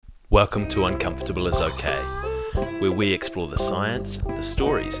Welcome to Uncomfortable is Okay, where we explore the science, the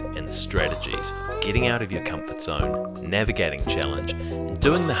stories, and the strategies of getting out of your comfort zone, navigating challenge, and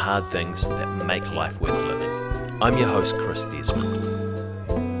doing the hard things that make life worth living. I'm your host, Chris Desmond.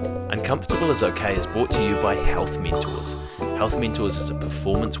 Uncomfortable is Okay is brought to you by Health Mentors. Health Mentors is a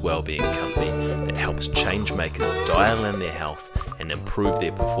performance wellbeing company that helps change makers dial in their health and improve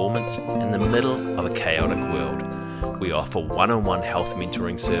their performance in the middle of a chaotic world. We offer one-on-one health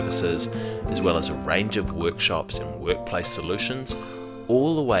mentoring services, as well as a range of workshops and workplace solutions,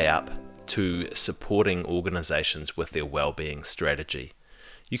 all the way up to supporting organisations with their wellbeing strategy.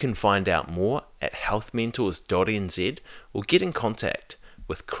 You can find out more at healthmentors.nz or get in contact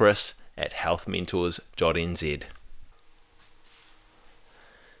with Chris at healthmentors.nz.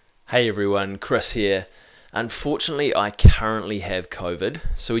 Hey everyone, Chris here. Unfortunately, I currently have COVID,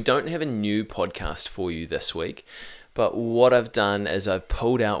 so we don't have a new podcast for you this week. But what I've done is I've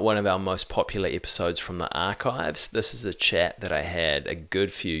pulled out one of our most popular episodes from the archives. This is a chat that I had a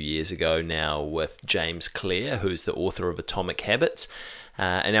good few years ago now with James Clear, who's the author of Atomic Habits.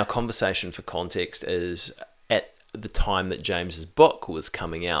 And our conversation, for context, is at the time that James's book was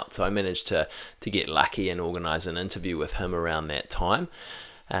coming out. So I managed to get lucky and organise an interview with him around that time.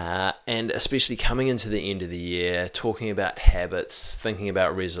 And especially coming into the end of the year, talking about habits, thinking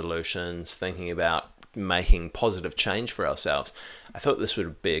about resolutions, thinking about making positive change for ourselves, I thought this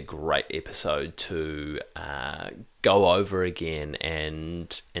would be a great episode to go over again and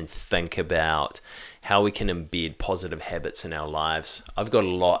think about how we can embed positive habits in our lives. I've got a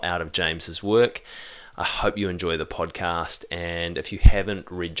lot out of James's work. I hope you enjoy the podcast, and if you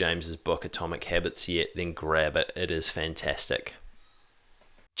haven't read James's book Atomic Habits yet, then grab it. It is fantastic.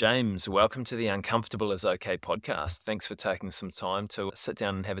 James, welcome to the Uncomfortable is Okay podcast. Thanks for taking some time to sit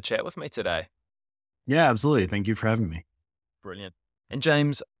down and have a chat with me today. Yeah, absolutely. Thank you for having me. Brilliant. And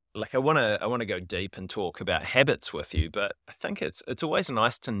James, I want to go deep and talk about habits with you, but I think it's always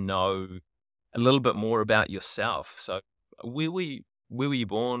nice to know a little bit more about yourself. So, where were you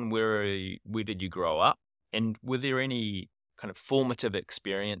born? Where did you grow up? And were there any kind of formative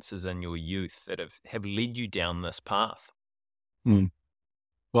experiences in your youth that have led you down this path? Well,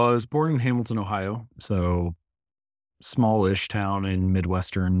 I was born in Hamilton, Ohio, so smallish town in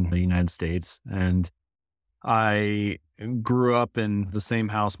Midwestern the United States. And I grew up in the same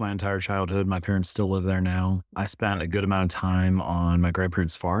house my entire childhood. My parents still live there now. I spent a good amount of time on my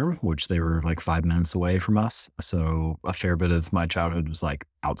grandparents' farm, which they were like 5 minutes away from us. So a fair bit of my childhood was like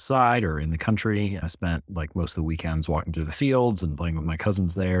outside or in the country. I spent like most of the weekends walking through the fields and playing with my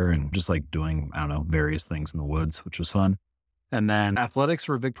cousins there and just like doing, various things in the woods, which was fun. And then athletics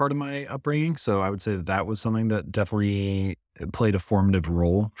were a big part of my upbringing. So I would say that was something that definitely played a formative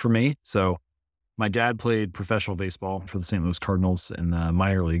role for me. So my dad played professional baseball for the St. Louis Cardinals in the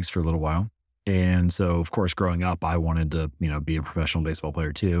minor leagues for a little while. And so, of course, growing up, I wanted to, be a professional baseball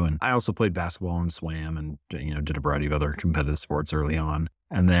player too. And I also played basketball and swam and, did a variety of other competitive sports early on.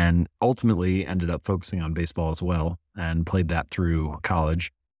 And then ultimately ended up focusing on baseball as well and played that through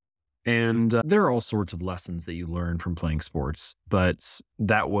college. And there are all sorts of lessons that you learn from playing sports, but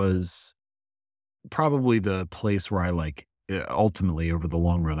that was probably the place where I ultimately over the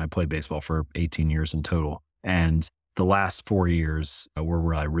long run, I played baseball for 18 years in total. And the last 4 years were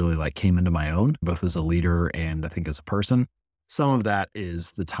where I really came into my own, both as a leader and I think as a person. Some of that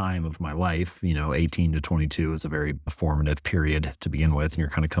is the time of my life, 18 to 22 is a very formative period to begin with, and you're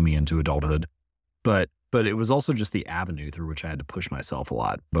kind of coming into adulthood. But it was also just the avenue through which I had to push myself a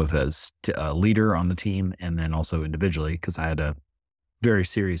lot, both as a leader on the team and then also individually, because I had a very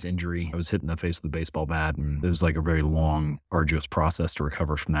serious injury. I was hit in the face with a baseball bat, and it was like a very long, arduous process to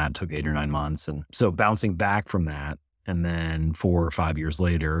recover from that. It took 8 or 9 months. And so bouncing back from that, and then 4 or 5 years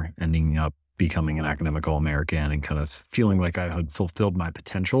later, ending up becoming an academic All-American and kind of feeling like I had fulfilled my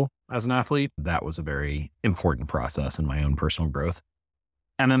potential as an athlete, that was a very important process in my own personal growth.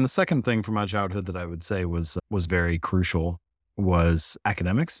 And then the second thing from my childhood that I would say was very crucial was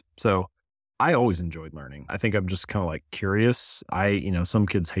academics. So I always enjoyed learning. I think I'm just kind of curious. Some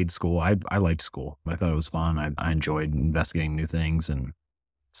kids hate school. I liked school. I thought it was fun. I enjoyed investigating new things. And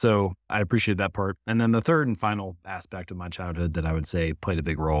so I appreciate that part. And then the third and final aspect of my childhood that I would say played a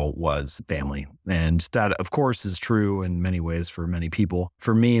big role was family. And that, of course, is true in many ways for many people.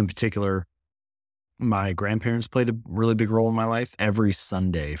 For me in particular, my grandparents played a really big role in my life. Every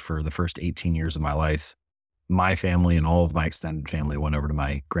Sunday for the first 18 years of my life, my family and all of my extended family went over to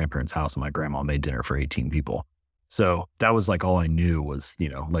my grandparents' house, and my grandma made dinner for 18 people. So that was all I knew was, I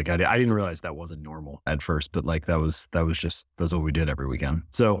didn't realize that wasn't normal at first, but that's what we did every weekend.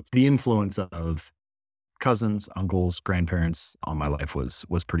 So the influence of cousins, uncles, grandparents on my life was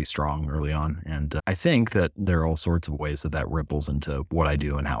pretty strong early on. And I think that there are all sorts of ways that ripples into what I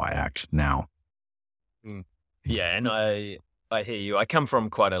do and how I act now. Mm. Yeah, and I hear you. I come from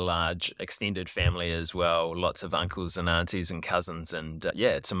quite a large extended family as well, lots of uncles and aunties and cousins, and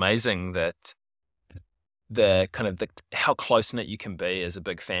it's amazing that how close knit you can be as a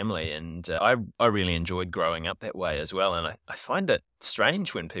big family, and I really enjoyed growing up that way as well. And I find it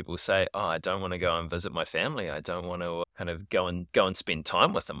strange when people say, "Oh, I don't want to go and visit my family. I don't want to kind of go and spend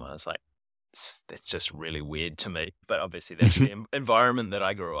time with them." I was like, that's just really weird to me. But obviously, that's the environment that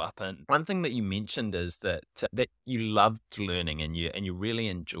I grew up in. One thing that you mentioned is that you loved learning and you really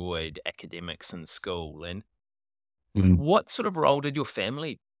enjoyed academics in school. And what sort of role did your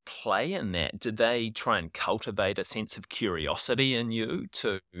family play in that? Did they try and cultivate a sense of curiosity in you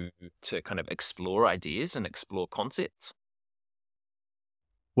to kind of explore ideas and explore concepts?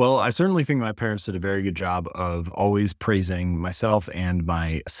 Well, I certainly think my parents did a very good job of always praising myself and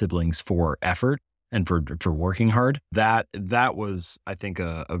my siblings for effort and for working hard. That was, I think,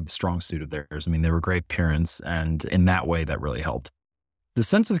 a strong suit of theirs. I mean, they were great parents, and in that way, that really helped. The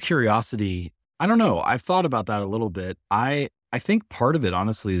sense of curiosity, I don't know. I've thought about that a little bit. I think part of it,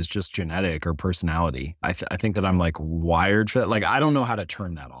 honestly, is just genetic or personality. I think that I'm like wired for that. Like, I don't know how to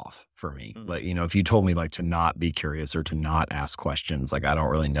turn that off for me. Like, if you told me like to not be curious or to not ask questions, like I don't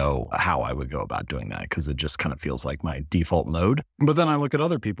really know how I would go about doing that because it just kind of feels like my default mode. But then I look at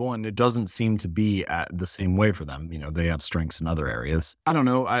other people and it doesn't seem to be at the same way for them. They have strengths in other areas. I don't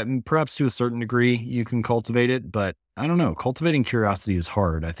know. Perhaps to a certain degree you can cultivate it, but I don't know. Cultivating curiosity is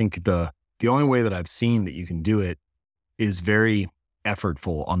hard. I think the only way that I've seen that you can do it is very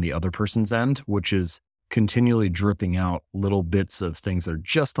effortful on the other person's end, which is continually dripping out little bits of things that are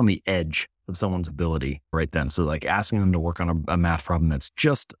just on the edge of someone's ability right then. So like asking them to work on a math problem that's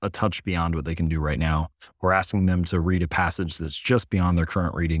just a touch beyond what they can do right now, or asking them to read a passage that's just beyond their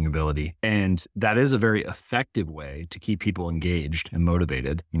current reading ability. And that is a very effective way to keep people engaged and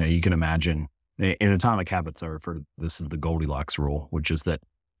motivated. You can imagine in Atomic Habits, I refer to this as the Goldilocks rule, which is that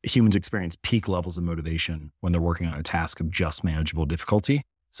humans experience peak levels of motivation when they're working on a task of just manageable difficulty.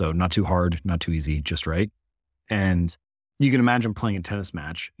 So not too hard, not too easy, just right. And you can imagine playing a tennis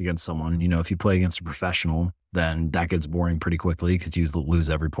match against someone. If you play against a professional, then that gets boring pretty quickly because you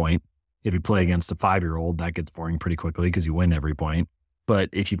lose every point. If you play against a 5-year-old, that gets boring pretty quickly because you win every point. But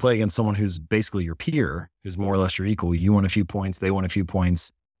if you play against someone who's basically your peer, who's more or less your equal, you win a few points, they win a few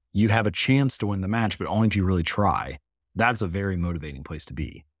points, you have a chance to win the match, but only if you really try. That's a very motivating place to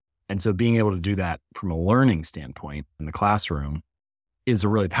be. And so being able to do that from a learning standpoint in the classroom is a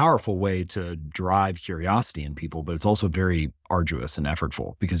really powerful way to drive curiosity in people, but it's also very arduous and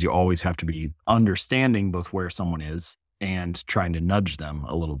effortful because you always have to be understanding both where someone is and trying to nudge them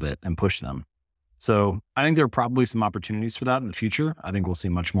a little bit and push them. So I think there are probably some opportunities for that in the future. I think we'll see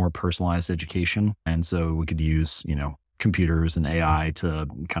much more personalized education. And so we could use, computers and AI to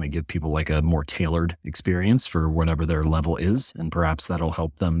kind of give people like a more tailored experience for whatever their level is. And perhaps that'll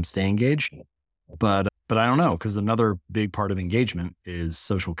help them stay engaged. But I don't know, because another big part of engagement is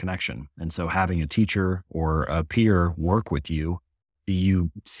social connection. And so having a teacher or a peer work with you, you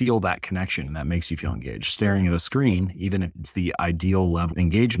feel that connection and that makes you feel engaged. Staring at a screen, even if it's the ideal level of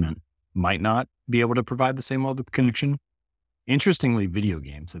engagement, might not be able to provide the same level of connection. Interestingly, video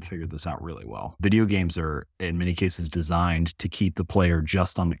games have figured this out really well. Video games are, in many cases, designed to keep the player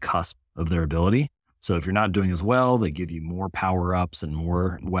just on the cusp of their ability. So if you're not doing as well, they give you more power-ups and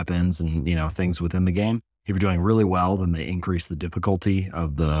more weapons and, things within the game. If you're doing really well, then they increase the difficulty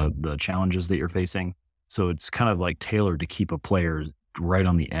of the challenges that you're facing. So it's kind of like tailored to keep a player right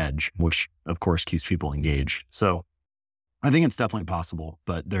on the edge, which of course keeps people engaged. So I think it's definitely possible,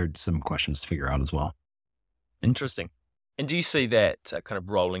 but there are some questions to figure out as well. Interesting. And do you see that kind of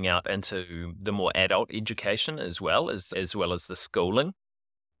rolling out into the more adult education as well as the schooling?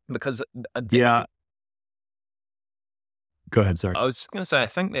 Because yeah. Go ahead, sorry. I was going to say, I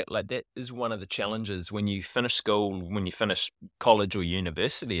think that that is one of the challenges when you finish school, when you finish college or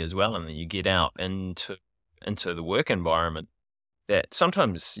university as well, and then you get out into the work environment, that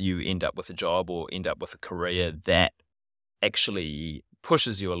sometimes you end up with a job or end up with a career that actually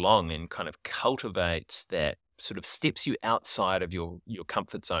pushes you along and kind of cultivates that, sort of steps you outside of your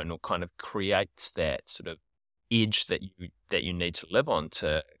comfort zone, or kind of creates that sort of edge that you need to live on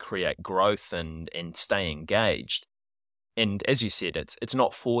to create growth and stay engaged. And as you said, it's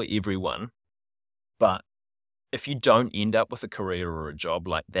not for everyone, but if you don't end up with a career or a job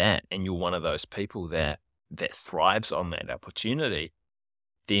like that, and you're one of those people that thrives on that opportunity,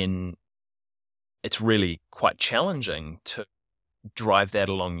 then it's really quite challenging to drive that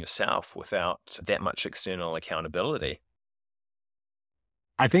along yourself without that much external accountability.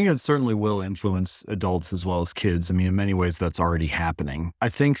 I think it certainly will influence adults as well as kids. I mean, in many ways, that's already happening. I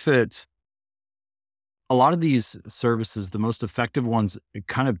think that a lot of these services, the most effective ones,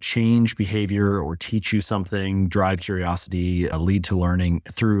 kind of change behavior or teach you something, drive curiosity, lead to learning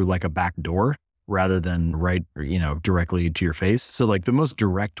through like a back door rather than directly to your face. So like the most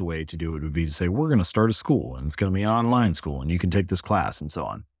direct way to do it would be to say, we're going to start a school and it's going to be an online school and you can take this class and so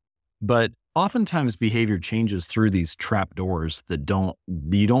on. But oftentimes behavior changes through these trap doors that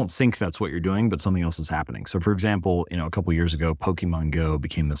you don't think that's what you're doing, but something else is happening. So for example, a couple of years ago, Pokemon Go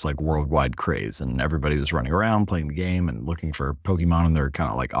became this like worldwide craze and everybody was running around playing the game and looking for Pokemon in their kind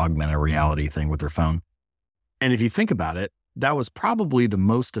of like augmented reality thing with their phone. And if you think about it, that was probably the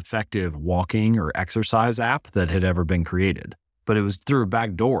most effective walking or exercise app that had ever been created. But it was through a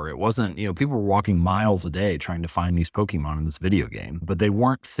back door. It wasn't, people were walking miles a day trying to find these Pokemon in this video game, but they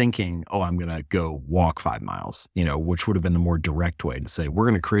weren't thinking, oh, I'm going to go walk 5 miles, which would have been the more direct way to say, we're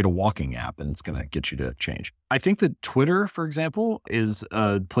going to create a walking app and it's going to get you to change. I think that Twitter, for example, is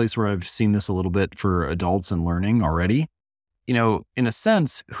a place where I've seen this a little bit for adults and learning already. In a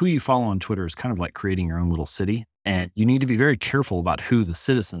sense, who you follow on Twitter is kind of like creating your own little city. And you need to be very careful about who the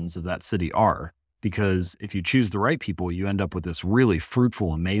citizens of that city are. Because if you choose the right people, you end up with this really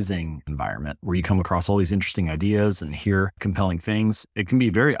fruitful, amazing environment where you come across all these interesting ideas and hear compelling things. It can be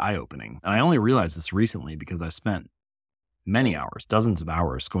very eye-opening. And I only realized this recently because I spent many hours, dozens of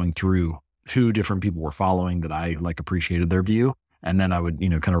hours going through who different people were following that I appreciated their view. And then I would,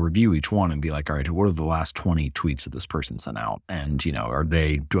 kind of review each one and be like, all right, what are the last 20 tweets that this person sent out? And,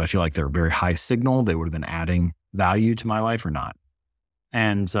 do I feel like they're very high signal? They would have been adding value to my life or not?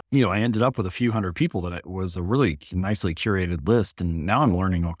 And, I ended up with a few hundred people that it was a really nicely curated list. And now I'm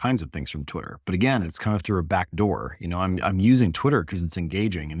learning all kinds of things from Twitter. But again, it's kind of through a back door. I'm using Twitter because it's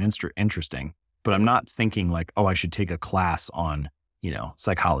engaging and interesting, but I'm not thinking like, oh, I should take a class on,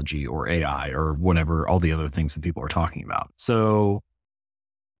 psychology or AI or whatever, all the other things that people are talking about. So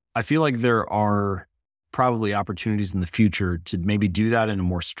I feel like there are probably opportunities in the future to maybe do that in a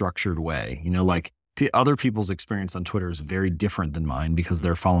more structured way, other people's experience on Twitter is very different than mine because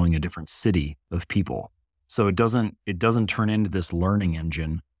they're following a different city of people. So it doesn't turn into this learning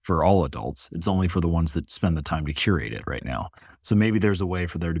engine for all adults. It's only for the ones that spend the time to curate it right now. So maybe there's a way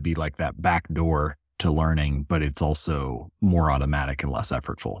for there to be like that back door to learning, but it's also more automatic and less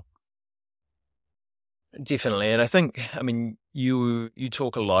effortful. Definitely. And I think, you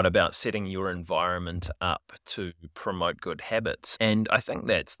talk a lot about setting your environment up to promote good habits. And I think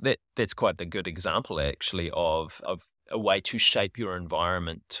that's quite a good example actually of a way to shape your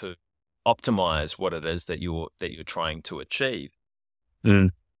environment to optimize what it is that you're trying to achieve.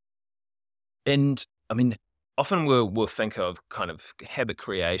 Mm. And often we'll think of kind of habit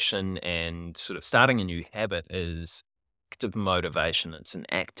creation and sort of starting a new habit as active motivation. It's an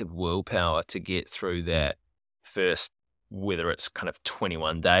active willpower to get through that first, whether it's kind of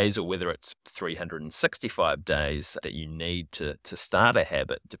 21 days or whether it's 365 days that you need to start a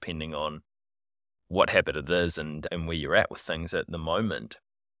habit, depending on what habit it is and where you're at with things at the moment.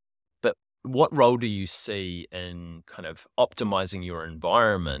 But what role do you see in kind of optimizing your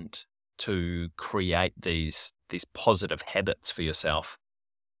environment to create these positive habits for yourself?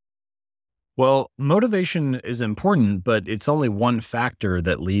 Well, motivation is important, but it's only one factor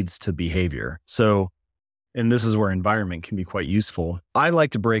that leads to behavior. And this is where environment can be quite useful. I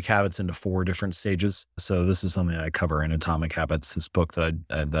like to break habits into 4 different stages. So this is something I cover in Atomic Habits, this book that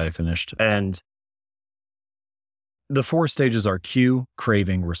I finished. And the 4 stages are cue,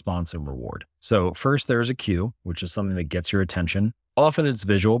 craving, response, and reward. So first there's a cue, which is something that gets your attention. Often it's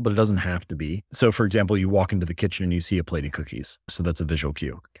visual, but it doesn't have to be. So for example, you walk into the kitchen and you see a plate of cookies. So that's a visual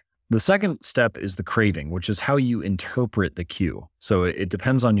cue. The second step is the craving, which is how you interpret the cue. So it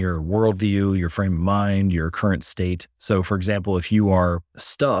depends on your worldview, your frame of mind, your current state. So for example, if you are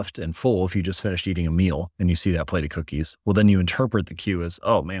stuffed and full, if you just finished eating a meal and you see that plate of cookies, well, then you interpret the cue as,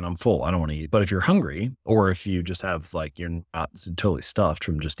 oh man, I'm full, I don't want to eat. But if you're hungry, or if you just have you're not totally stuffed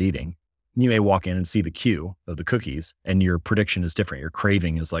from just eating, you may walk in and see the cue of the cookies and your prediction is different. Your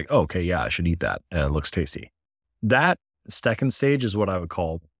craving is like, oh, okay, yeah, I should eat that. It looks tasty. That second stage is what I would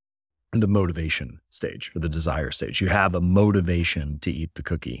call the motivation stage or the desire stage. You have a motivation to eat the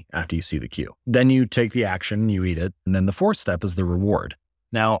cookie after you see the cue. Then you take the action, you eat it. And then the 4th step is the reward.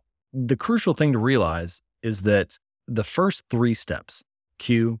 Now, the crucial thing to realize is that the first 3 steps,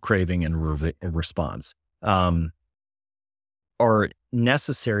 cue, craving, and response, are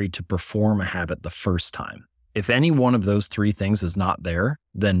necessary to perform a habit the first time. If any one of those three things is not there,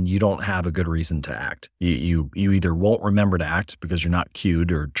 then you don't have a good reason to act. You either won't remember to act because you're not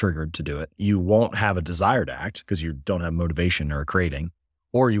cued or triggered to do it. You won't have a desire to act because you don't have motivation or a craving,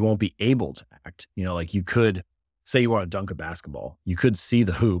 or you won't be able to act. Like you could say you want to dunk a basketball. You could see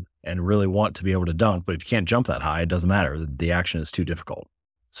the hoop and really want to be able to dunk, but if you can't jump that high, it doesn't matter. The action is too difficult.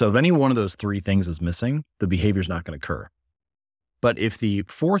 So if any one of those three things is missing, the behavior is not going to occur. But if the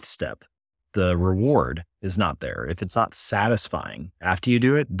fourth step, the reward, is not there, if it's not satisfying after you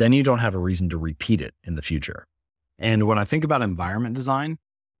do it, then you don't have a reason to repeat it in the future. And when I think about environment design,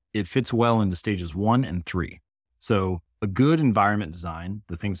 it fits well into stages 1 and 3. So a good environment design,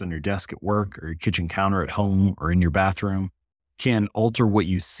 the things on your desk at work or your kitchen counter at home or in your bathroom, can alter what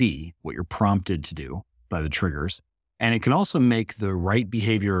you see, what you're prompted to do by the triggers. And it can also make the right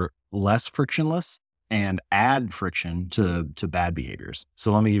behavior less frictionless and add friction to bad behaviors.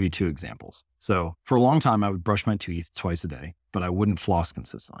 So let me give you 2 examples. So for a long time, I would brush my teeth twice a day, but I wouldn't floss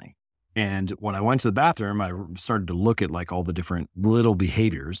consistently. And when I went to the bathroom, I started to look at like all the different little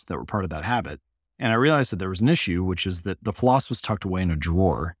behaviors that were part of that habit. And I realized that there was an issue, which is that the floss was tucked away in a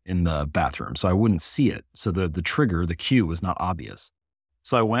drawer in the bathroom. So I wouldn't see it. So the trigger, the cue was not obvious.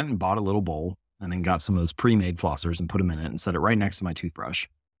 So I went and bought a little bowl and then got some of those pre-made flossers and put them in it and set it right next to my toothbrush.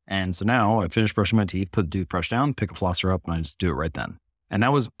 And so now I finished brushing my teeth, put the toothbrush down, pick a flosser up, and I just do it right then. And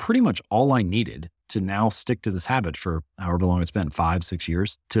that was pretty much all I needed to now stick to this habit for however long it's been, 5-6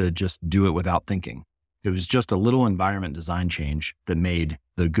 years, to just do it without thinking. It was just a little environment design change that made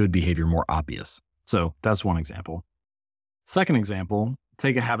the good behavior more obvious. So that's one example. Second example,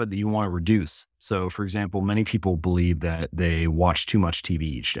 take a habit that you want to reduce. So for example, many people believe that they watch too much TV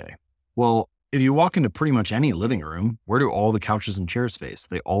each day. Well, if you walk into pretty much any living room, where do all the couches and chairs face?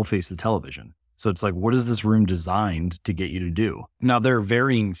 They all face the television. So it's like, what is this room designed to get you to do? Now, there are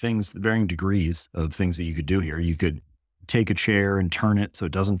varying degrees of things that you could do here. You could take a chair and turn it so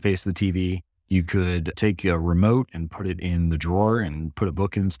it doesn't face the TV. You could take a remote and put it in the drawer and put a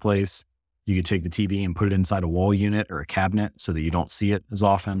book in its place. You could take the TV and put it inside a wall unit or a cabinet so that you don't see it as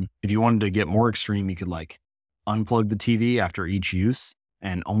often. If you wanted to get more extreme, you could like unplug the TV after each use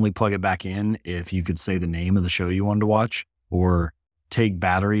and only plug it back in if you could say the name of the show you wanted to watch, or take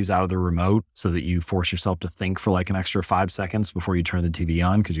batteries out of the remote so that you force yourself to think for like an extra 5 seconds before you turn the TV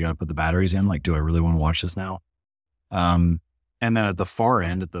on because you got to put the batteries in. Like, do I really want to watch this now? And then at the far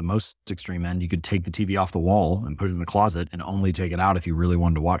end, at the most extreme end, you could take the TV off the wall and put it in the closet and only take it out if you really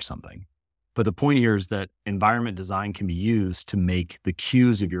wanted to watch something. But the point here is that environment design can be used to make the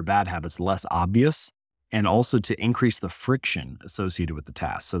cues of your bad habits less obvious and also to increase the friction associated with the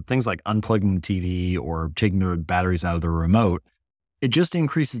task. So things like unplugging the TV or taking the batteries out of the remote, it just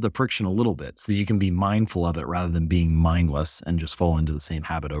increases the friction a little bit so you can be mindful of it rather than being mindless and just fall into the same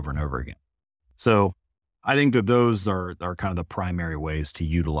habit over and over again. So I think that those are kind of the primary ways to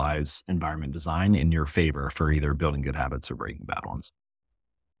utilize environment design in your favor for either building good habits or breaking bad ones.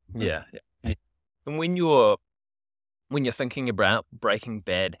 Yeah. And when you're thinking about breaking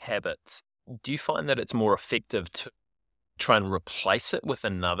bad habits, do you find that it's more effective to try and replace it with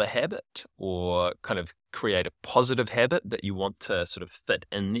another habit or kind of create a positive habit that you want to sort of fit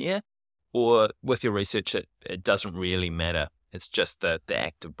in there? Or with your research, it doesn't really matter. It's just the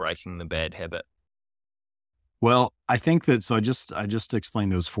act of breaking the bad habit. Well, I think that, so I just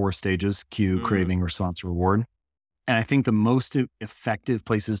explained those 4 stages: cue, craving, response, reward. And I think the most effective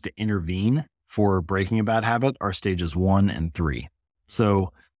places to intervene for breaking a bad habit are stages 1 and 3.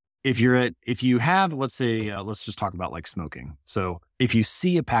 So if you have, let's say, let's just talk about like smoking. So if you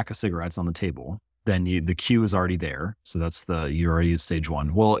see a pack of cigarettes on the table, then the cue is already there. So you're already at stage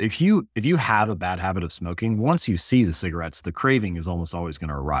 1. Well, if you have a bad habit of smoking, once you see the cigarettes, the craving is almost always going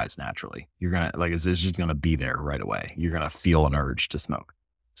to arise naturally. You're going to it's just going to be there right away. You're going to feel an urge to smoke.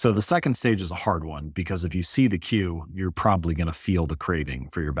 So the second stage is a hard one because if you see the cue, you're probably going to feel the craving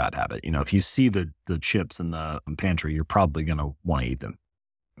for your bad habit. If you see the chips in the pantry, you're probably going to want to eat them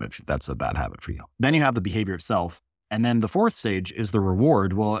if that's a bad habit for you. Then you have the behavior itself. And then the fourth stage is the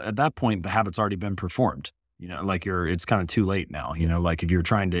reward. Well, at that point, the habit's already been performed. It's kind of too late now. Like if you're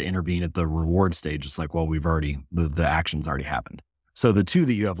trying to intervene at the reward stage, it's like, well, the action's already happened. So the 2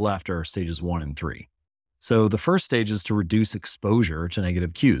 that you have left are stages 1 and 3. So the first stage is to reduce exposure to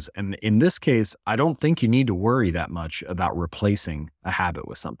negative cues. And in this case, I don't think you need to worry that much about replacing a habit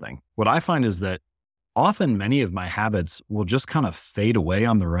with something. What I find is that often many of my habits will just kind of fade away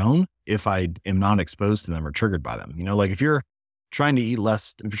on their own if I am not exposed to them or triggered by them. Like if you're trying to eat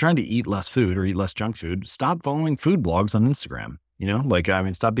less food or eat less junk food, stop following food blogs on Instagram.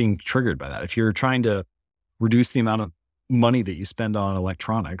 Stop being triggered by that. If you're trying to reduce the amount of money that you spend on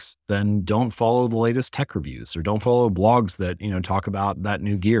electronics, then don't follow the latest tech reviews or don't follow blogs that, talk about that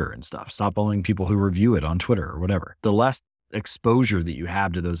new gear and stuff. Stop following people who review it on Twitter or whatever. The less exposure that you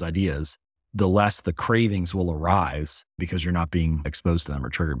have to those ideas, the less the cravings will arise because you're not being exposed to them or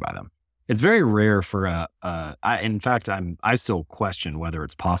triggered by them. It's very rare for I still question whether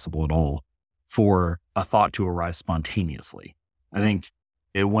it's possible at all for a thought to arise spontaneously. I think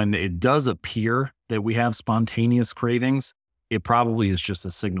when it does appear that we have spontaneous cravings, it probably is just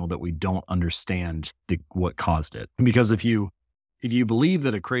a signal that we don't understand what caused it. Because if you believe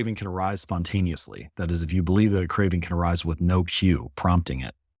that a craving can arise spontaneously, that is, if you believe that a craving can arise with no cue prompting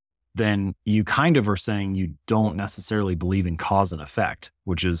it, then you kind of are saying you don't necessarily believe in cause and effect,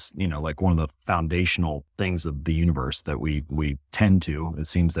 which is, like one of the foundational things of the universe that we tend to, it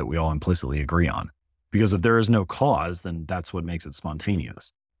seems that we all implicitly agree on. Because if there is no cause, then that's what makes it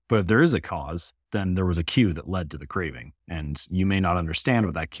spontaneous. But if there is a cause, then there was a cue that led to the craving. And you may not understand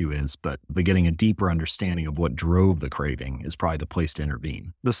what that cue is, but getting a deeper understanding of what drove the craving is probably the place to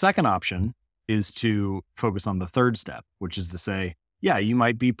intervene. The second option is to focus on the third step, which is to say, yeah, you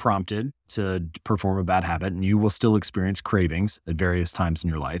might be prompted to perform a bad habit and you will still experience cravings at various times in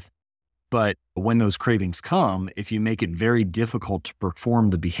your life. But when those cravings come, if you make it very difficult to perform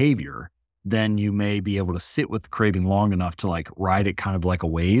the behavior, then you may be able to sit with the craving long enough to ride it kind of like a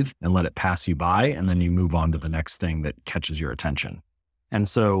wave and let it pass you by. And then you move on to the next thing that catches your attention. And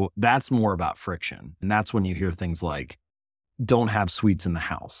so that's more about friction. And that's when you hear things like, don't have sweets in the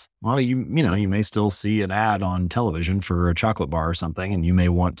house. Well, you may still see an ad on television for a chocolate bar or something, and you may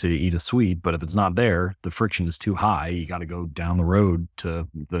want to eat a sweet, but if it's not there, the friction is too high. You got to go down the road to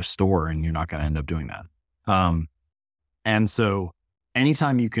the store and you're not going to end up doing that. And so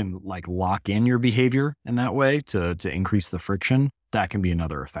anytime you can lock in your behavior in that way to increase the friction, that can be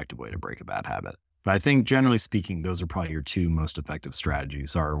another effective way to break a bad habit. But I think generally speaking, those are probably your two most effective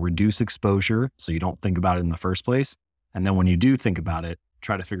strategies are reduce exposure so you don't think about it in the first place. And then when you do think about it,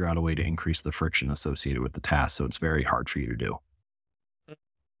 try to figure out a way to increase the friction associated with the task so it's very hard for you to do.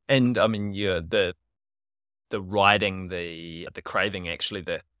 And I mean, the riding the craving, actually,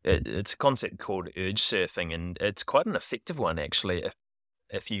 it's a concept called urge surfing, and it's quite an effective one, actually,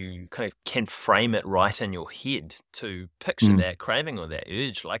 if you kind of can frame it right in your head to picture that craving or that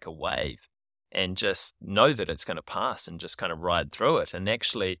urge like a wave and just know that it's going to pass and just kind of ride through it. And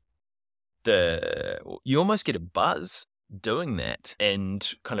actually, you almost get a buzz doing that,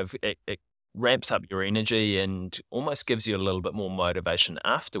 and kind of it ramps up your energy and almost gives you a little bit more motivation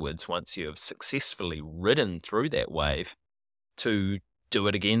afterwards once you have successfully ridden through that wave to do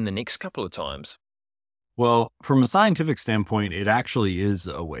it again the next couple of times. Well, from a scientific standpoint, it actually is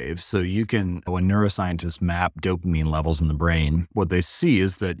a wave. So when neuroscientists map dopamine levels in the brain, what they see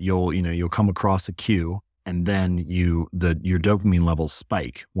is that you'll come across a cue, and then your dopamine levels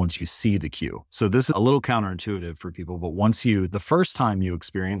spike once you see the cue. So this is a little counterintuitive for people, but the first time you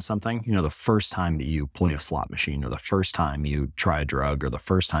experience something, the first time that you play a slot machine or the first time you try a drug or the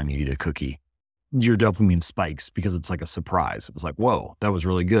first time you eat a cookie, your dopamine spikes because it's like a surprise. It was like, whoa, that was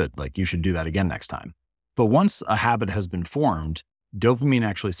really good. You should do that again next time. But once a habit has been formed, dopamine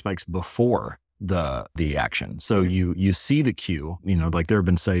actually spikes before the action. So you see the cue, there have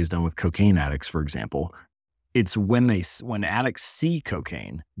been studies done with cocaine addicts, for example. It's when addicts see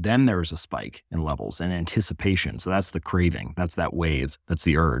cocaine, then there's a spike in levels and anticipation. So that's the craving. That's that wave. That's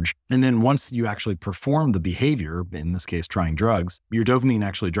the urge. And then once you actually perform the behavior, in this case, trying drugs, your dopamine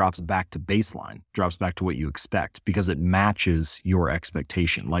actually drops back to baseline, drops back to what you expect because it matches your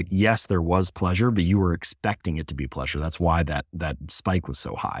expectation. Yes, there was pleasure, but you were expecting it to be pleasure. That's why that spike was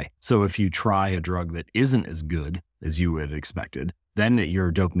so high. So if you try a drug that isn't as good as you had expected, then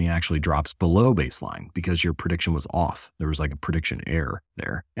your dopamine actually drops below baseline because your prediction was off. There was a prediction error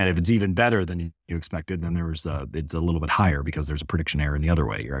there. And if it's even better than you expected, then it's a little bit higher because there's a prediction error in the other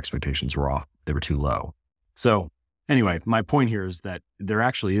way. Your expectations were off. They were too low. So anyway, my point here is that there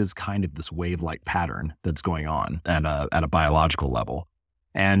actually is kind of this wave-like pattern that's going on at a biological level.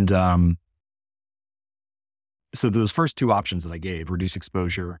 And so those first two options that I gave, reduce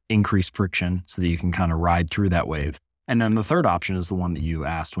exposure, increase friction so that you can kind of ride through that wave. And then the third option is the one that you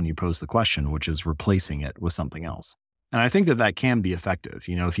asked when you posed the question, which is replacing it with something else. And I think that can be effective.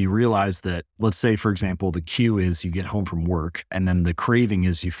 If you realize that, let's say, for example, the cue is you get home from work and then the craving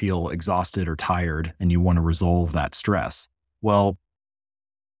is you feel exhausted or tired and you want to resolve that stress. Well,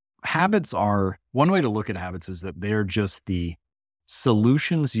 one way to look at habits is that they're just the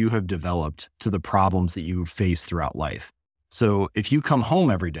solutions you have developed to the problems that you face throughout life. So if you come home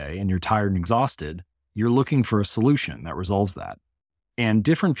every day and you're tired and exhausted, you're looking for a solution that resolves that. And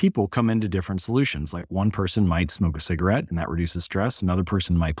different people come into different solutions. Like one person might smoke a cigarette and that reduces stress. Another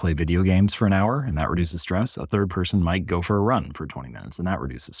person might play video games for an hour and that reduces stress. A third person might go for a run for 20 minutes and that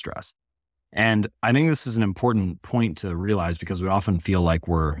reduces stress. And I think this is an important point to realize because we often feel like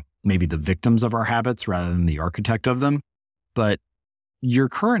we're maybe the victims of our habits rather than the architect of them. But your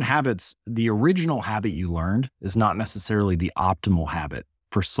current habits, the original habit you learned is not necessarily the optimal habit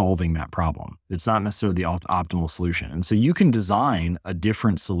for solving that problem. It's not necessarily the optimal solution. And so you can design a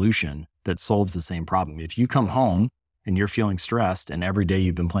different solution that solves the same problem. If you come home and you're feeling stressed and every day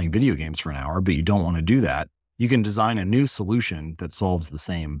you've been playing video games for an hour, but you don't want to do that, you can design a new solution that solves the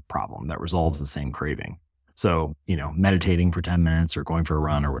same problem, that resolves the same craving. So, meditating for 10 minutes or going for a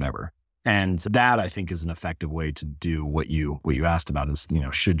run or whatever. And that I think is an effective way to do what you asked about is,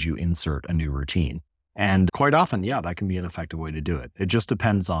 should you insert a new routine? And quite often, that can be an effective way to do it. It just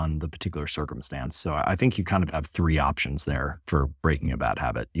depends on the particular circumstance. So I think you kind of have three options there for breaking a bad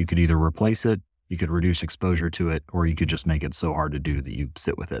habit. You could either replace it, you could reduce exposure to it, or you could just make it so hard to do that you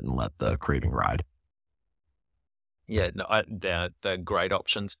sit with it and let the craving ride. Yeah, no, they're great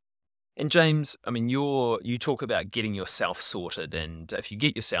options. And James, I mean, you talk about getting yourself sorted, and if you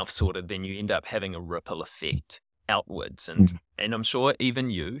get yourself sorted, then you end up having a ripple effect outwards. And I'm sure even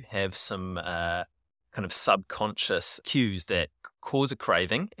you have some kind of subconscious cues that cause a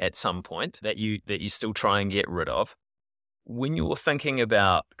craving at some point that you still try and get rid of. When you're thinking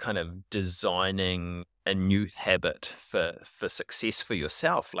about kind of designing a new habit for success for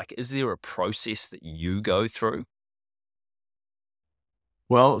yourself, like, is there a process that you go through?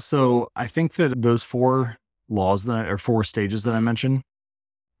 Well, so I think that those four stages that I mentioned,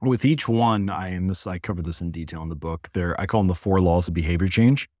 with each one, I cover this in detail in the book. I call them the 4 laws of behavior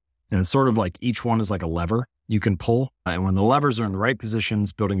change. And it's sort of like each one is like a lever you can pull. And when the levers are in the right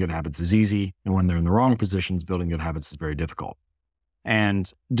positions, building good habits is easy. And when they're in the wrong positions, building good habits is very difficult. And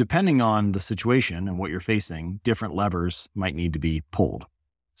depending on the situation and what you're facing, different levers might need to be pulled.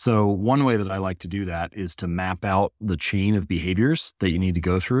 So one way that I like to do that is to map out the chain of behaviors that you need to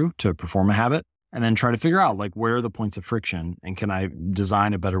go through to perform a habit, and then try to figure out like where are the points of friction and can I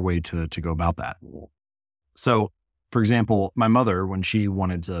design a better way to go about that. So for example, my mother, when she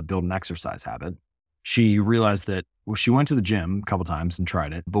wanted to build an exercise habit, she realized that she went to the gym a couple times and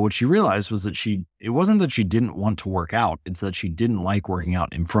tried it. But what she realized was that it wasn't that she didn't want to work out. It's that she didn't like working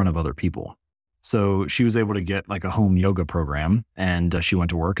out in front of other people. So she was able to get like a home yoga program, and she went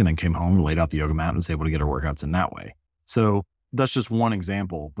to work and then came home and laid out the yoga mat and was able to get her workouts in that way. So that's just one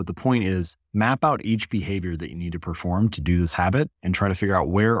example. But the point is, map out each behavior that you need to perform to do this habit and try to figure out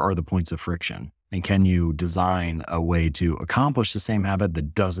where are the points of friction. And can you design a way to accomplish the same habit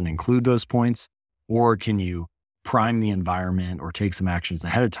that doesn't include those points? Or can you prime the environment or take some actions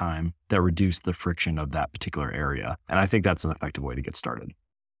ahead of time that reduce the friction of that particular area? And I think that's an effective way to get started.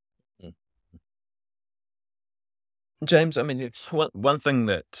 James, I mean, one thing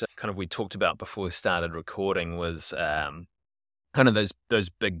that kind of we talked about before we started recording was kind of those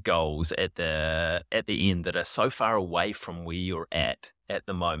big goals at the end that are so far away from where you're at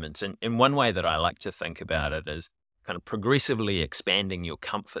the moment. And one way that I like to think about it is kind of progressively expanding your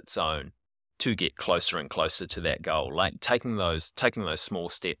comfort zone to get closer and closer to that goal, like taking those small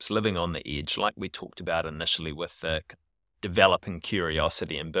steps, living on the edge, like we talked about initially with developing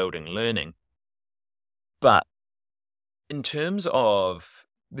curiosity and building learning. But in terms of,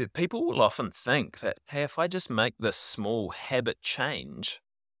 people will often think that, hey, if I just make this small habit change,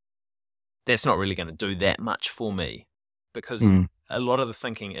 that's not really going to do that much for me, because a lot of the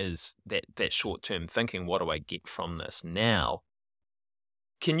thinking is that short-term thinking. What do I get from this now?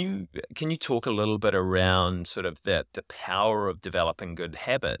 Can you talk a little bit around sort of the power of developing good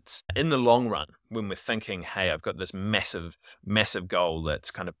habits in the long run when we're thinking, hey, I've got this massive, massive goal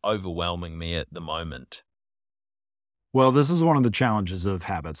that's kind of overwhelming me at the moment? Well, this is one of the challenges of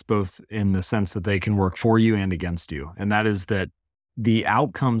habits, both in the sense that they can work for you and against you. And that is that the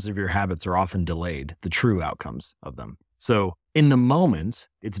outcomes of your habits are often delayed, the true outcomes of them. So in the moment,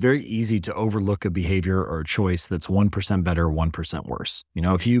 it's very easy to overlook a behavior or a choice that's 1% better, 1% worse.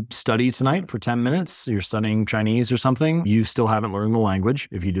 If you study tonight for 10 minutes, you're studying Chinese or something, you still haven't learned the language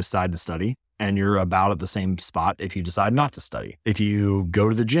if you decide to study. And you're about at the same spot if you decide not to study. If you go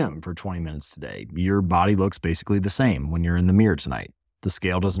to the gym for 20 minutes today, your body looks basically the same when you're in the mirror tonight. The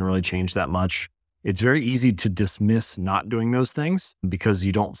scale doesn't really change that much. It's very easy to dismiss not doing those things because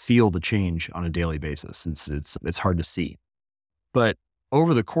you don't feel the change on a daily basis. It's hard to see. But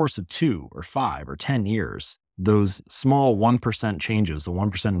over the course of 2 or 5 or 10 years, those small 1% changes, the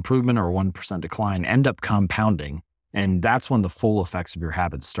 1% improvement or 1% decline, end up compounding. And that's when the full effects of your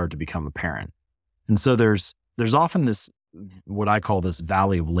habits start to become apparent. And so there's often this what I call this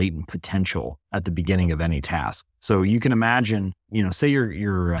valley of latent potential at the beginning of any task. So you can imagine, say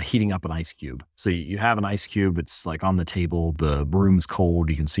you're heating up an ice cube. So you have an ice cube, it's like on the table, the room's cold,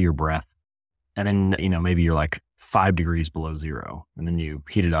 you can see your breath. And then, maybe you're like 5 degrees below zero. And then you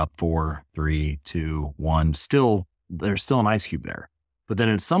heat it up 4, 3, 2, 1. There's still an ice cube there. But then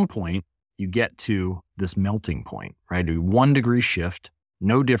at some point, you get to this melting point, right? A 1 degree shift,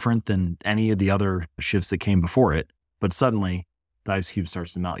 no different than any of the other shifts that came before it. But suddenly, the ice cube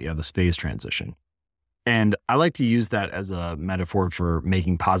starts to melt. You have this phase transition. And I like to use that as a metaphor for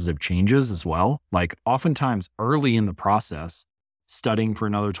making positive changes as well. Like oftentimes early in the process, studying for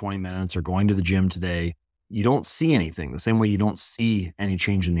another 20 minutes or going to the gym today, you don't see anything the same way you don't see any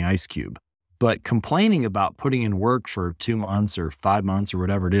change in the ice cube. But complaining about putting in work for 2 months or 5 months or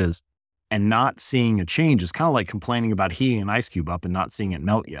whatever it is, and not seeing a change is kind of like complaining about heating an ice cube up and not seeing it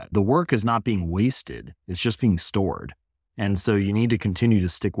melt yet. The work is not being wasted. It's just being stored. And so you need to continue to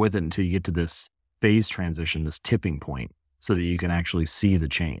stick with it until you get to this phase transition, this tipping point, so that you can actually see the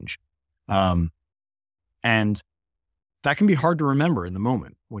change. And that can be hard to remember in the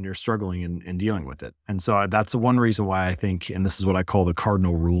moment when you're struggling and dealing with it. And so that's the one reason why I think, and this is what I call the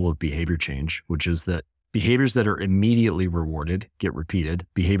cardinal rule of behavior change, which is that behaviors that are immediately rewarded get repeated.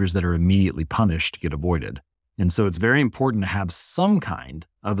 Behaviors that are immediately punished get avoided. And so it's very important to have some kind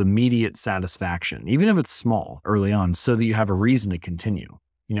of immediate satisfaction, even if it's small early on, so that you have a reason to continue.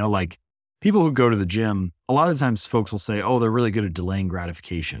 Like people who go to the gym, a lot of times folks will say, oh, they're really good at delaying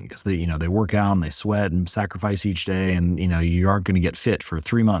gratification because they work out and they sweat and sacrifice each day. And, you aren't going to get fit for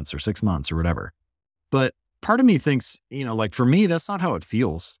 3 months or 6 months or whatever. But part of me thinks, like for me, that's not how it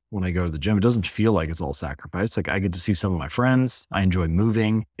feels when I go to the gym. It doesn't feel like it's all sacrifice. Like I get to see some of my friends. I enjoy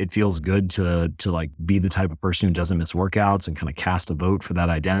moving. It feels good to like be the type of person who doesn't miss workouts and kind of cast a vote for that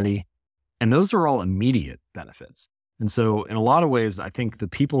identity. And those are all immediate benefits. And so in a lot of ways, I think the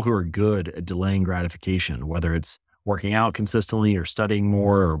people who are good at delaying gratification, whether it's working out consistently or studying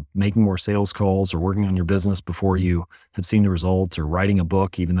more or making more sales calls or working on your business before you have seen the results or writing a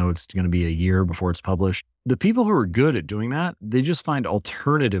book, even though it's going to be a year before it's published. The people who are good at doing that, they just find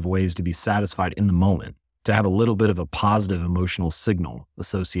alternative ways to be satisfied in the moment, to have a little bit of a positive emotional signal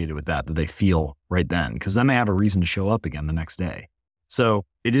associated with that they feel right then, because then they have a reason to show up again the next day. So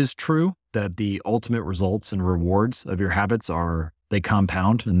it is true that the ultimate results and rewards of your habits they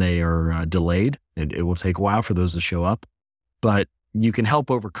compound and they are delayed. It will take a while for those to show up, but you can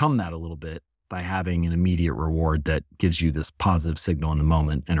help overcome that a little bit by having an immediate reward that gives you this positive signal in the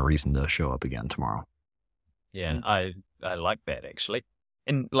moment and a reason to show up again tomorrow. Yeah, I like that actually.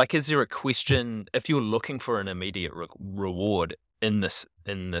 And like, is there a question, if you're looking for an immediate reward in this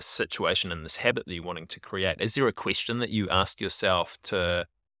situation, in this habit that you're wanting to create, is there a question that you ask yourself to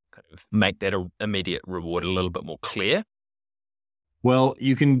kind of make that immediate reward a little bit more clear? Well,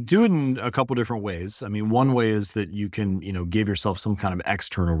 you can do it in a couple different ways. I mean, one way is that you can, give yourself some kind of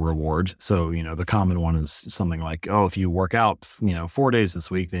external reward. So, the common one is something like, oh, if you work out, 4 days this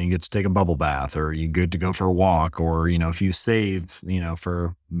week, then you get to take a bubble bath, or you get to go for a walk, or, if you save,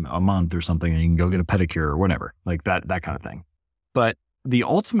 for a month or something, and you can go get a pedicure or whatever, like that kind of thing. But the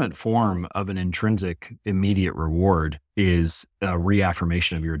ultimate form of an intrinsic immediate reward is a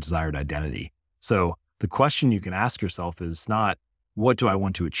reaffirmation of your desired identity. So the question you can ask yourself is not, what do I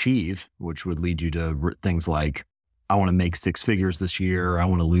want to achieve? Which would lead you to things like, I want to make 6 figures this year. Or I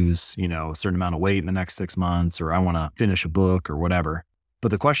want to lose, a certain amount of weight in the next 6 months, or I want to finish a book or whatever.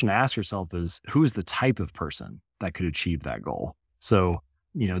 But the question to ask yourself is, who is the type of person that could achieve that goal? So,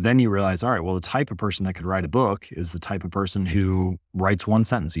 then you realize, all right, well, the type of person that could write a book is the type of person who writes 1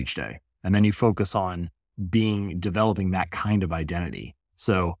 sentence each day. And then you focus on developing that kind of identity.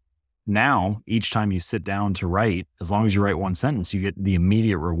 So now, each time you sit down to write, as long as you write 1 sentence, you get the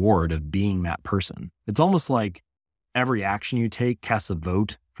immediate reward of being that person. It's almost like every action you take casts a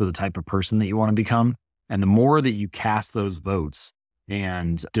vote for the type of person that you want to become. And the more that you cast those votes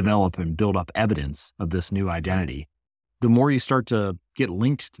and develop and build up evidence of this new identity, the more you start to get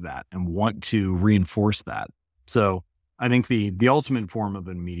linked to that and want to reinforce that. So I think the ultimate form of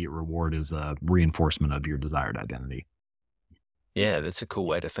an immediate reward is a reinforcement of your desired identity. Yeah, that's a cool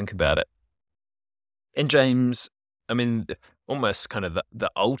way to think about it. And James, I mean, almost kind of the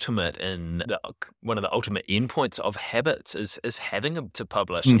ultimate and one of the ultimate endpoints of habits is having to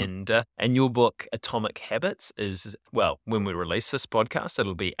publish. And your book, Atomic Habits, is, well, when we release this podcast,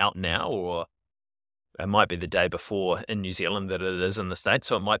 it'll be out now, or it might be the day before in New Zealand that it is in the States.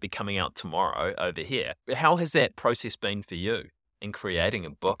 So it might be coming out tomorrow over here. How has that process been for you in creating a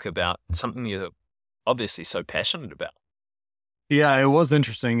book about something you're obviously so passionate about? Yeah, it was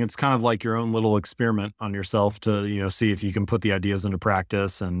interesting. It's kind of like your own little experiment on yourself to, see if you can put the ideas into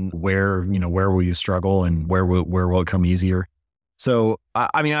practice and where will you struggle and where will it come easier. So,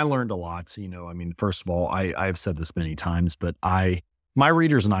 I mean, I learned a lot. First of all, I've said this many times, but my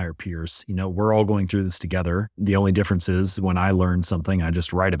readers and I are peers. We're all going through this together. The only difference is when I learn something, I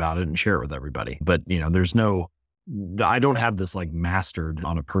just write about it and share it with everybody. But, I don't have this like mastered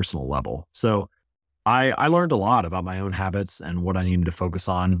on a personal level. So I learned a lot about my own habits and what I needed to focus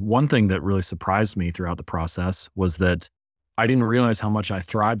on. One thing that really surprised me throughout the process was that I didn't realize how much I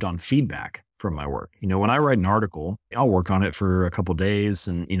thrived on feedback from my work. When I write an article, I'll work on it for a couple days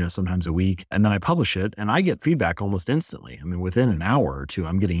and, sometimes a week, and then I publish it and I get feedback almost instantly. I mean, within an hour or two,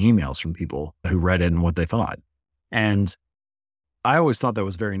 I'm getting emails from people who read it and what they thought. And I always thought that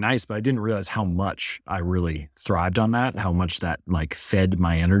was very nice, but I didn't realize how much I really thrived on that, how much that like fed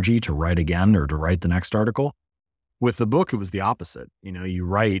my energy to write again or to write the next article. With the book, it was the opposite. You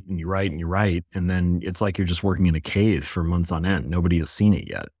write and you write and you write, and then it's like you're just working in a cave for months on end. Nobody has seen it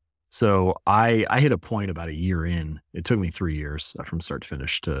yet. So I hit a point about a year in. It took me 3 years from start to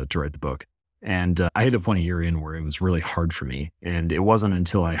finish to write the book. And I hit a point a year in where it was really hard for me. And it wasn't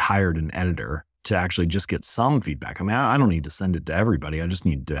until I hired an editor to actually just get some feedback. I mean, I don't need to send it to everybody. I just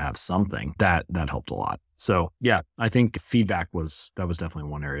need to have something that helped a lot. So yeah, I think feedback was definitely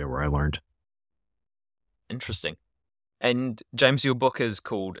one area where I learned. Interesting. And James, your book is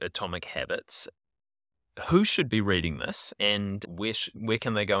called Atomic Habits. Who should be reading this, and where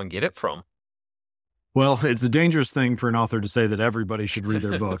can they go and get it from? Well, it's a dangerous thing for an author to say that everybody should read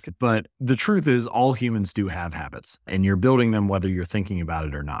their book, but the truth is all humans do have habits, and you're building them whether you're thinking about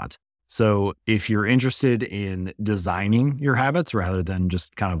it or not. So if you're interested in designing your habits rather than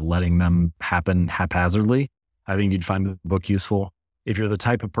just kind of letting them happen haphazardly, I think you'd find the book useful. If you're the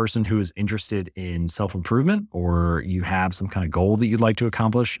type of person who is interested in self-improvement or you have some kind of goal that you'd like to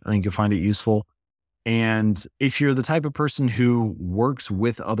accomplish, I think you'll find it useful. And if you're the type of person who works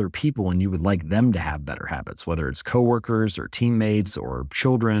with other people and you would like them to have better habits, whether it's coworkers or teammates or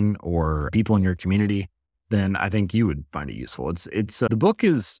children or people in your community, then I think you would find it useful. The book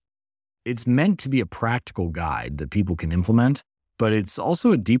it's meant to be a practical guide that people can implement, but it's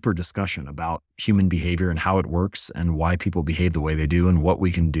also a deeper discussion about human behavior and how it works and why people behave the way they do and what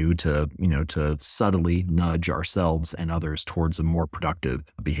we can do to subtly nudge ourselves and others towards a more productive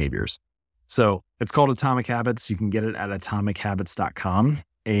behaviors. So it's called Atomic Habits. You can get it at atomichabits.com.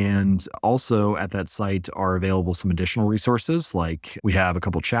 And also at that site are available some additional resources. Like we have a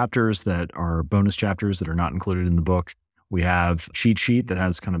couple chapters that are bonus chapters that are not included in the book. We have a cheat sheet that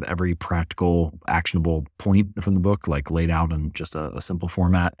has kind of every practical, actionable point from the book, like laid out in just a simple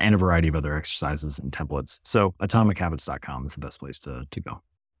format, and a variety of other exercises and templates. So atomichabits.com is the best place to go.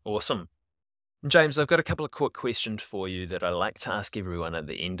 Awesome. James, I've got a couple of quick questions for you that I like to ask everyone at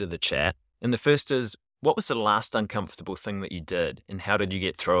the end of the chat. And the first is, what was the last uncomfortable thing that you did, and how did you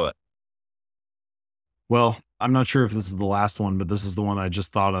get through it? Well, I'm not sure if this is the last one, but this is the one I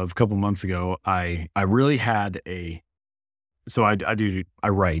just thought of a couple months ago. I really had so I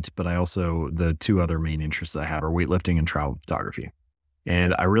write, but I also, the two other main interests I have are weightlifting and travel photography.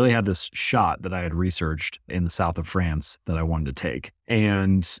 And I really had this shot that I had researched in the south of France that I wanted to take.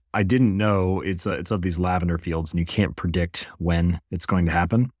 And I didn't know it's of these lavender fields and you can't predict when it's going to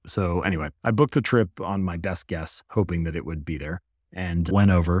happen. So anyway, I booked the trip on my best guess, hoping that it would be there, and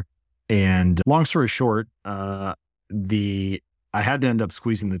went over. And long story short, I had to end up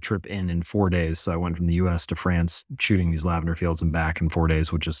squeezing the trip in 4 days. So I went from the US to France shooting these lavender fields and back in 4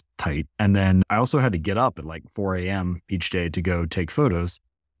 days, which is tight. And then I also had to get up at like 4 a.m. each day to go take photos.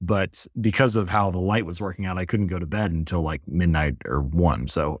 But because of how the light was working out, I couldn't go to bed until like midnight or 1.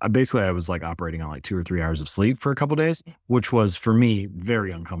 So I was like operating on like 2 or 3 hours of sleep for a couple of days, which was for me very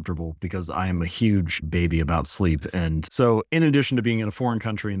uncomfortable because I am a huge baby about sleep. And so in addition to being in a foreign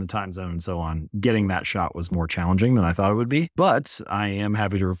country in the time zone and so on, getting that shot was more challenging than I thought it would be. But I am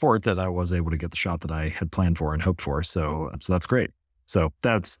happy to report that I was able to get the shot that I had planned for and hoped for. So that's great. So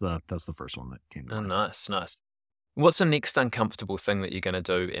that's the first one that came to mind. Oh, nice. What's the next uncomfortable thing that you're going to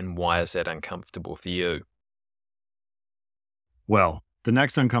do, and why is that uncomfortable for you? Well, the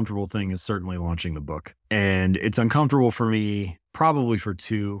next uncomfortable thing is certainly launching the book. And it's uncomfortable for me probably for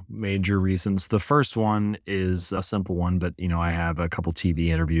two major reasons. The first one is a simple one, but I have a couple TV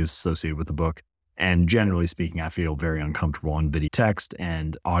interviews associated with the book. And generally speaking, I feel very uncomfortable on video. Text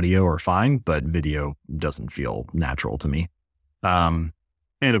and audio are fine, but video doesn't feel natural to me.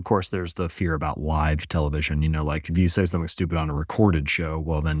 And of course, there's the fear about live television. Like if you say something stupid on a recorded show,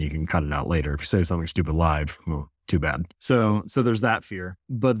 well, then you can cut it out later. If you say something stupid live, well, too bad. So there's that fear.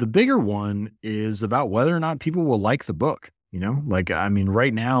 But the bigger one is about whether or not people will like the book. Like, I mean,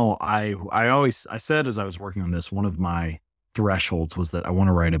 right now, I said as I was working on this, one of my thresholds was that I want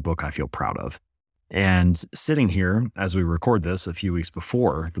to write a book I feel proud of. And sitting here as we record this a few weeks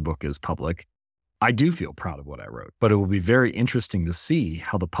before the book is public, I do feel proud of what I wrote, but it will be very interesting to see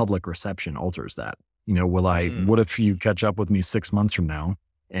how the public reception alters that. What if you catch up with me 6 months from now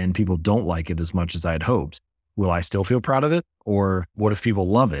and people don't like it as much as I had hoped? Will I still feel proud of it? Or what if people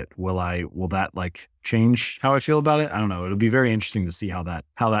love it? Will that like change how I feel about it? I don't know. It'll be very interesting to see how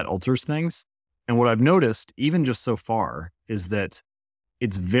that alters things. And what I've noticed, even just so far, is that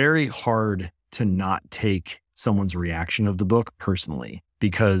it's very hard to not take someone's reaction of the book personally,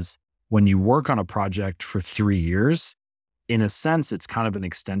 because when you work on a project for 3 years, in a sense, it's kind of an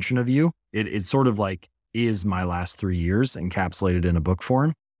extension of you. It sort of like is my last 3 years encapsulated in a book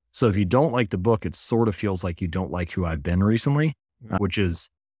form. So if you don't like the book, it sort of feels like you don't like who I've been recently, which is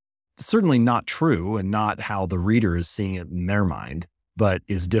certainly not true and not how the reader is seeing it in their mind, but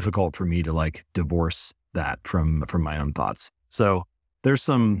is difficult for me to like divorce that from my own thoughts. So there's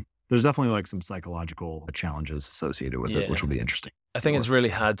definitely like some psychological challenges associated with it, which will be interesting. I think it's really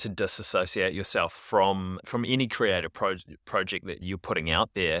hard to disassociate yourself from any creative project that you're putting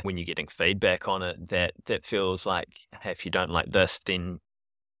out there when you're getting feedback on it that feels like, hey, if you don't like this, then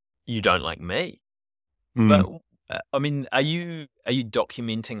you don't like me. But I mean, are you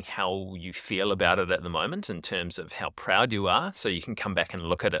documenting how you feel about it at the moment in terms of how proud you are, so you can come back and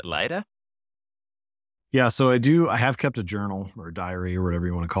look at it later? Yeah, so I have kept a journal or a diary or whatever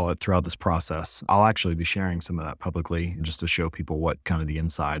you want to call it throughout this process. I'll actually be sharing some of that publicly just to show people what kind of the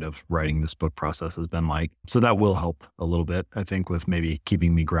inside of writing this book process has been like. So that will help a little bit, I think, with maybe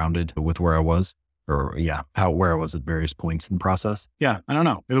keeping me grounded with where I was where I was at various points in the process. Yeah, I don't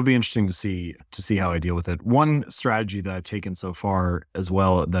know. It'll be interesting to see how I deal with it. One strategy that I've taken so far as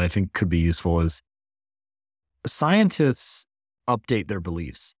well that I think could be useful is scientists update their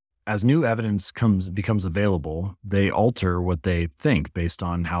beliefs. As new evidence becomes available, they alter what they think based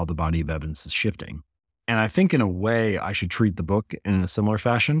on how the body of evidence is shifting. And I think in a way, I should treat the book in a similar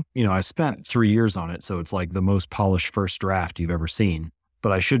fashion. I spent 3 years on it, so it's like the most polished first draft you've ever seen.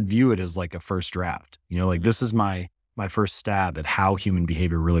 But I should view it as like a first draft. Like this is my first stab at how human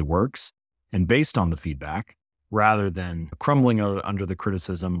behavior really works. And based on the feedback, rather than crumbling under the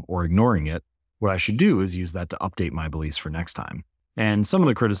criticism or ignoring it, what I should do is use that to update my beliefs for next time. And some of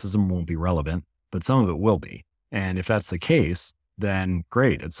the criticism won't be relevant, but some of it will be. And if that's the case, then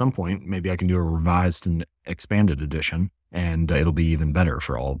great. At some point, maybe I can do a revised and expanded edition, and it'll be even better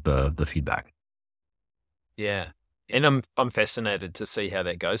for all the feedback. Yeah. And I'm fascinated to see how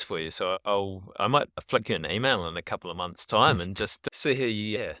that goes for you. So I might flick you an email in a couple of months' time and just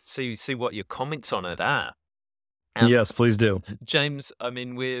see what your comments on it are. Yes, please do. James, I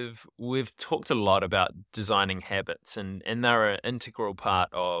mean, we've talked a lot about designing habits, and they're an integral part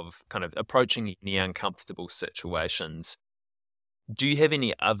of kind of approaching any uncomfortable situations. Do you have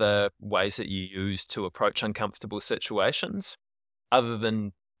any other ways that you use to approach uncomfortable situations other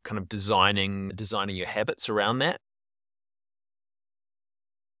than kind of designing your habits around that?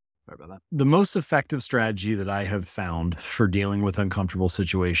 Sorry about that. The most effective strategy that I have found for dealing with uncomfortable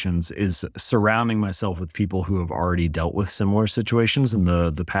situations is surrounding myself with people who have already dealt with similar situations in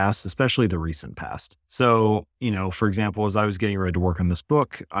the past, especially the recent past. So, for example, as I was getting ready to work on this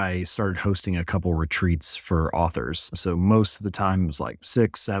book, I started hosting a couple retreats for authors. So most of the time it was like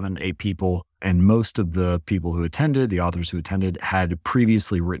 6, 7, 8 people. And most of the people who attended, the authors who attended, had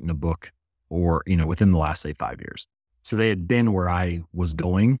previously written a book or, within the last, say, 5 years. So they had been where I was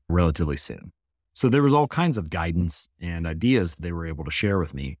going relatively soon. So there was all kinds of guidance and ideas that they were able to share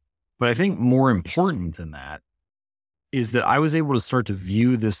with me. But I think more important than that is that I was able to start to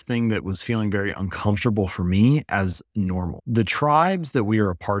view this thing that was feeling very uncomfortable for me as normal. The tribes that we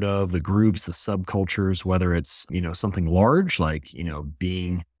are a part of, the groups, the subcultures, whether it's, something large like,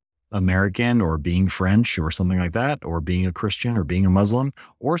 being American or being French or something like that, or being a Christian or being a Muslim,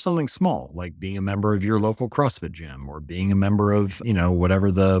 or something small like being a member of your local CrossFit gym or being a member of,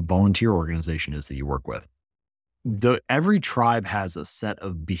 whatever the volunteer organization is that you work with. Every tribe has a set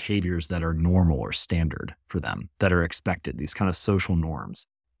of behaviors that are normal or standard for them, that are expected, these kind of social norms.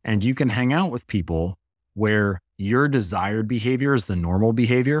 And you can hang out with people where your desired behavior is the normal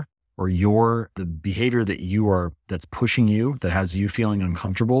behavior, or the behavior that's pushing you, that has you feeling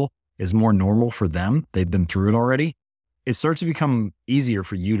uncomfortable, is more normal for them. They've been through it already. It starts to become easier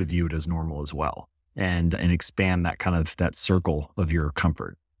for you to view it as normal as well, and expand that circle of your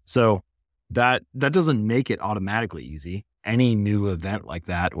comfort. So that doesn't make it automatically easy. Any new event like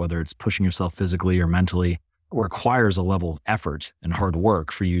that, whether it's pushing yourself physically or mentally, requires a level of effort and hard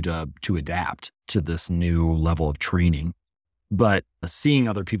work for you to adapt to this new level of training. But seeing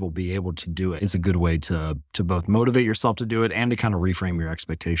other people be able to do it is a good way to both motivate yourself to do it and to kind of reframe your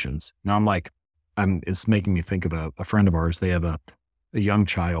expectations. Now it's making me think of a friend of ours. They have a young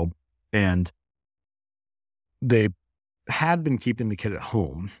child, and they had been keeping the kid at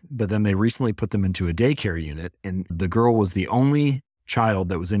home, but then they recently put them into a daycare unit, and the girl was the only child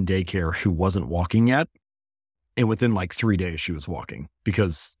that was in daycare who wasn't walking yet. And within like 3 days, she was walking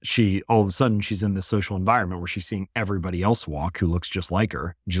because all of a sudden she's in this social environment where she's seeing everybody else walk who looks just like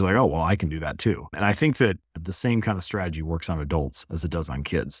her. And she's like, oh, well, I can do that too. And I think that the same kind of strategy works on adults as it does on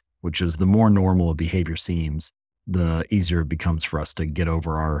kids, which is the more normal a behavior seems, the easier it becomes for us to get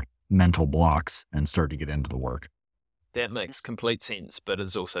over our mental blocks and start to get into the work. That makes complete sense, but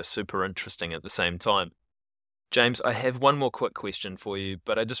is also super interesting at the same time. James, I have one more quick question for you,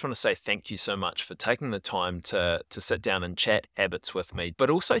 but I just want to say thank you so much for taking the time to sit down and chat habits with me, but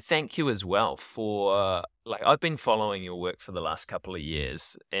also thank you as well for, I've been following your work for the last couple of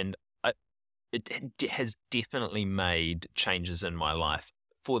years, and it has definitely made changes in my life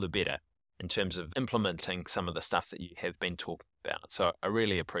for the better in terms of implementing some of the stuff that you have been talking about. So I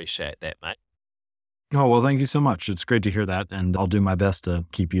really appreciate that, mate. Oh, well, thank you so much. It's great to hear that. And I'll do my best to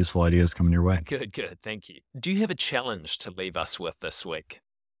keep useful ideas coming your way. Good. Thank you. Do you have a challenge to leave us with this week?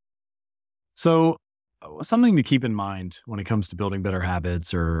 So something to keep in mind when it comes to building better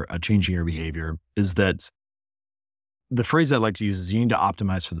habits or changing your behavior is that the phrase I like to use is you need to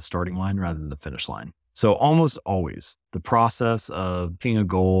optimize for the starting line rather than the finish line. So almost always the process of picking a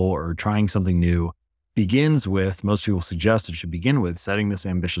goal or trying something new begins with, most people suggest it should begin with setting this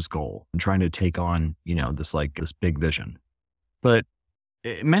ambitious goal and trying to take on, this big vision. But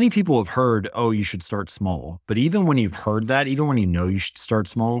many people have heard, oh, you should start small. But even when you've heard that, even when you know you should start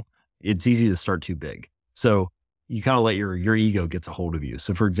small, it's easy to start too big. So you kind of let your ego gets a hold of you.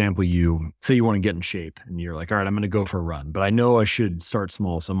 So for example, you say you want to get in shape and you're like, all right, I'm going to go for a run, but I know I should start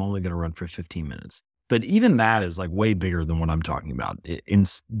small. So I'm only going to run for 15 minutes. But even that is like way bigger than what I'm talking about.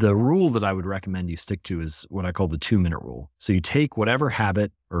 The rule that I would recommend you stick to is what I call the 2-minute rule. So you take whatever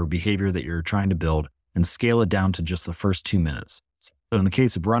habit or behavior that you're trying to build and scale it down to just the first 2 minutes. So in the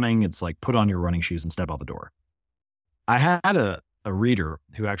case of running, it's like put on your running shoes and step out the door. I had a reader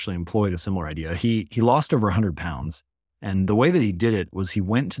who actually employed a similar idea. He lost over 100 pounds. And the way that he did it was he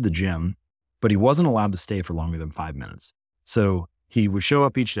went to the gym, but he wasn't allowed to stay for longer than 5 minutes. So he would show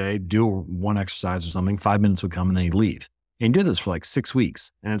up each day, do one exercise or something, 5 minutes would come, and then he'd leave. And he did this for like 6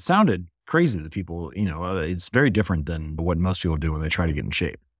 weeks. And it sounded crazy to people. It's very different than what most people do when they try to get in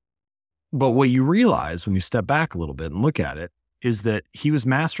shape. But what you realize when you step back a little bit and look at it is that he was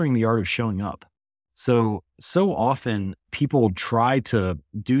mastering the art of showing up. So often people try to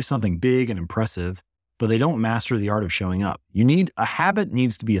do something big and impressive, but they don't master the art of showing up. A habit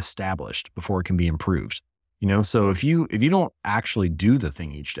needs to be established before it can be improved. So if you don't actually do the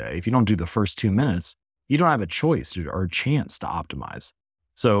thing each day, if you don't do the first 2 minutes, you don't have a choice or a chance to optimize.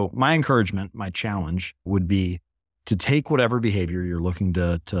 So my encouragement, my challenge would be to take whatever behavior you're looking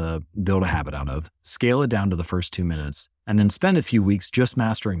to build a habit out of, scale it down to the first 2 minutes, and then spend a few weeks just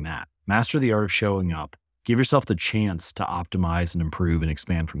mastering that. Master the art of showing up. Give yourself the chance to optimize and improve and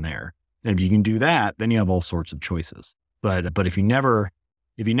expand from there. And if you can do that, then you have all sorts of choices. But if you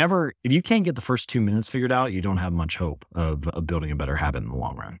can't get the first 2 minutes figured out, you don't have much hope of building a better habit in the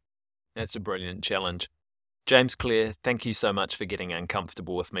long run. That's a brilliant challenge. James Clear, thank you so much for getting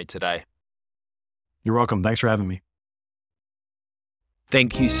uncomfortable with me today. You're welcome. Thanks for having me.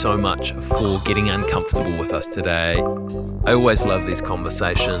 Thank you so much for getting uncomfortable with us today. I always love these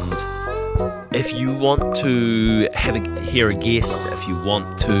conversations. If you want to hear a guest, if you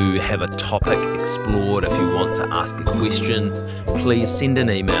want to have a topic explored, if you want to ask a question, please send an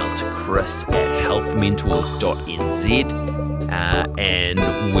email to chris@healthmentors.nz and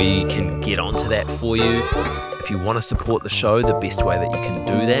we can get onto that for you. If you want to support the show, the best way that you can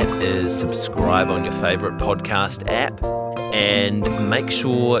do that is subscribe on your favorite podcast app and make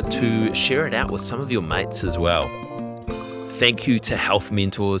sure to share it out with some of your mates as well. Thank you to Health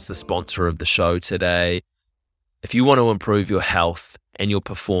Mentors, the sponsor of the show today. If you want to improve your health and your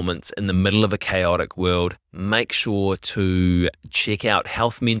performance in the middle of a chaotic world, make sure to check out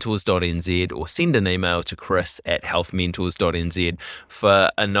healthmentors.nz or send an email to chris@healthmentors.nz for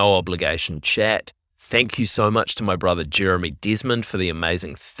a no obligation chat. Thank you so much to my brother Jeremy Desmond for the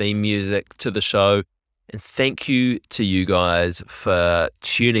amazing theme music to the show. And thank you to you guys for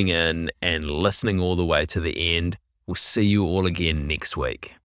tuning in and listening all the way to the end. We'll see you all again next week.